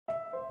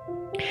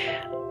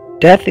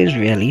Death is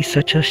really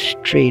such a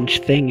strange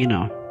thing, you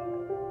know.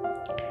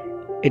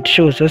 It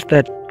shows us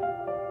that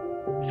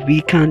we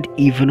can't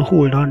even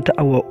hold on to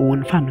our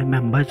own family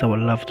members, our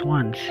loved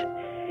ones.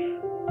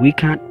 We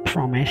can't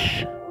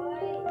promise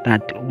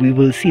that we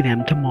will see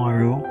them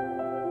tomorrow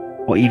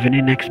or even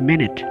the next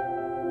minute.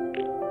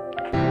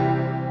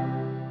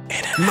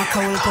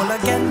 Howell-Paul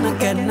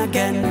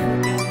again.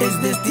 Is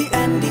this the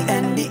end,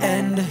 the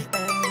end?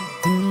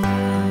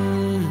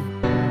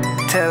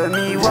 Tell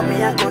me what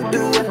me I go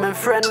do when my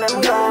friend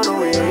them gone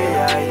away.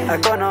 I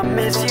gonna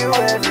miss you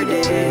every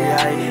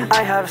day.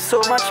 I have so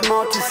much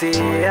more to say.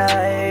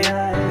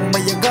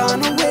 But you're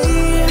gone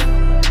away.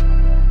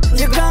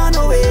 You're gone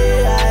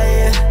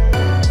away.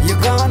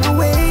 You're gone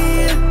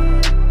away.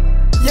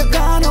 You're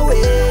gone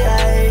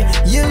away.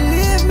 You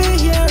leave me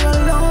here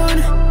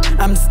alone.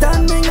 I'm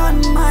standing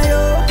on my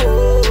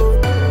own.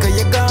 Cause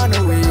you're gone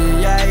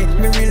away.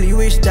 Me really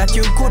wish that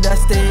you could have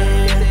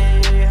stayed.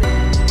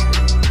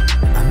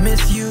 I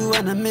miss you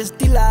and I miss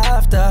the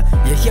laughter.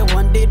 You're here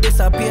one day,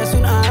 disappear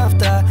soon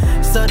after.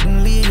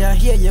 Suddenly I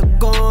hear you're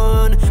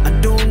gone. I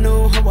don't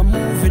know how I'm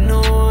moving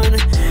on.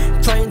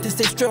 Trying to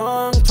stay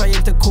strong,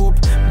 trying to cope,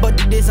 but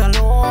the days are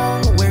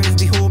long, where is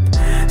the hope?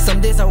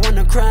 Some days I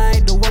wanna cry,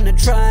 don't wanna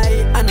try,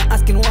 and I'm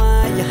asking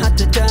why you had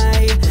to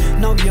die.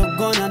 Now you're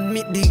gone and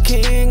meet the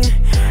king,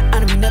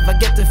 and we never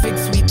get to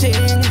fix sweet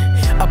thing.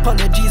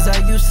 Apologies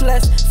are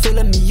useless, so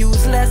let me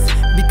useless,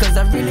 because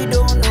I really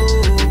don't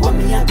know what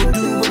me I could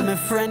do when my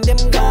friend them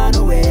gone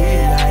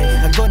away.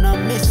 I'm gonna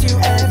miss you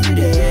every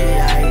day.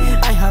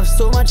 I have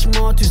so much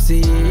more to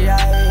say,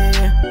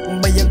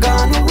 but you're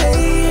gone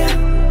away.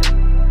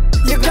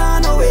 You're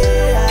gone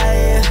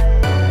away.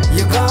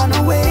 You're gone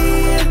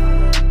away.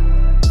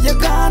 You're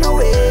gone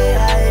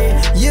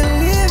away. You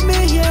leave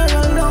me here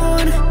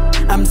alone.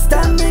 I'm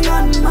standing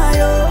on my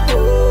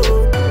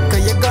own.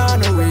 Cause you're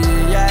gone away.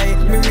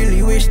 Me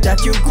really wish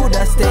that you could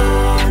have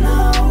stayed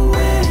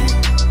away.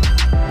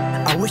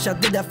 I wish I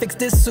could have fixed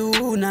this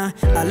sooner.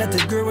 I let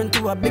it grow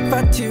into a big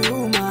fat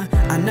tumor.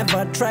 I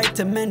never tried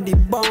to mend the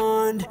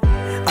bond.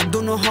 I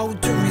don't know how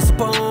to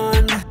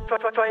respond.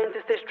 Trying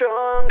to stay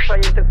strong,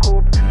 trying to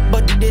cope,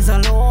 but the days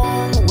are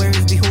long, where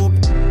is the hope?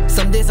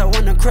 Some days I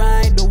wanna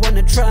cry, don't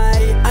wanna try,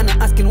 and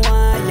I'm asking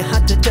why you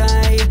had to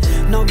die.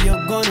 Now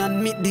you're gone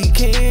and meet the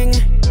king,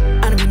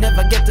 and we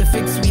never get to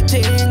fix sweet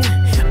thing.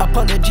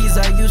 Apologies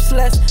are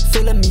useless,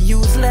 so let me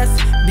useless,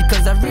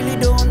 because I really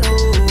don't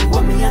know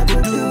what me I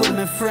could do when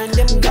my friend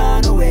them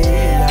gone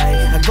away.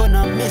 I'm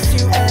gonna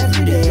miss you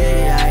every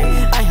day.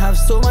 I have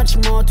so much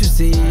more to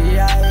say,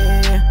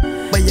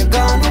 but you're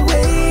gone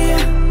away.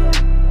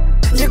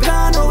 You're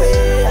gone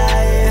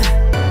away.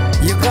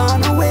 You're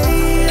gone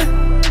away.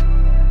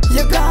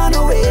 You're gone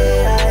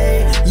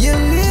away. You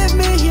leave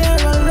me here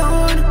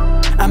alone.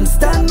 I'm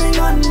standing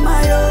on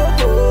my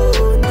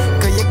own.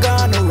 Cause you're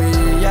gone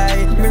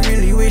away. Me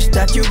really wish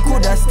that you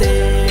could have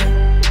stayed,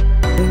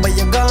 but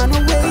you're gone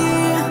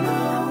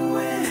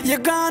away. You're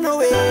gone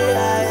away.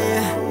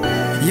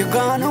 You're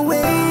gone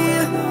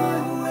away.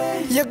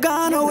 You're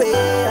gone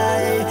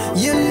away.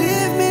 You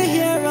leave me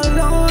here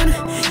alone.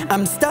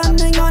 I'm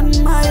standing on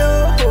my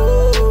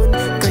own.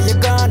 Cause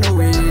you're gone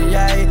away.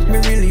 Me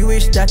really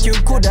wish that you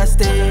could have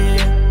stayed,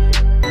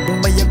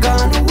 but you're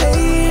gone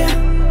away.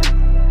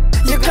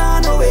 You're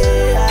gone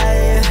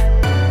away.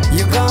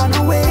 You're gone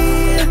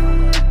away.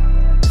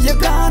 You're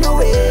gone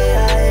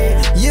away.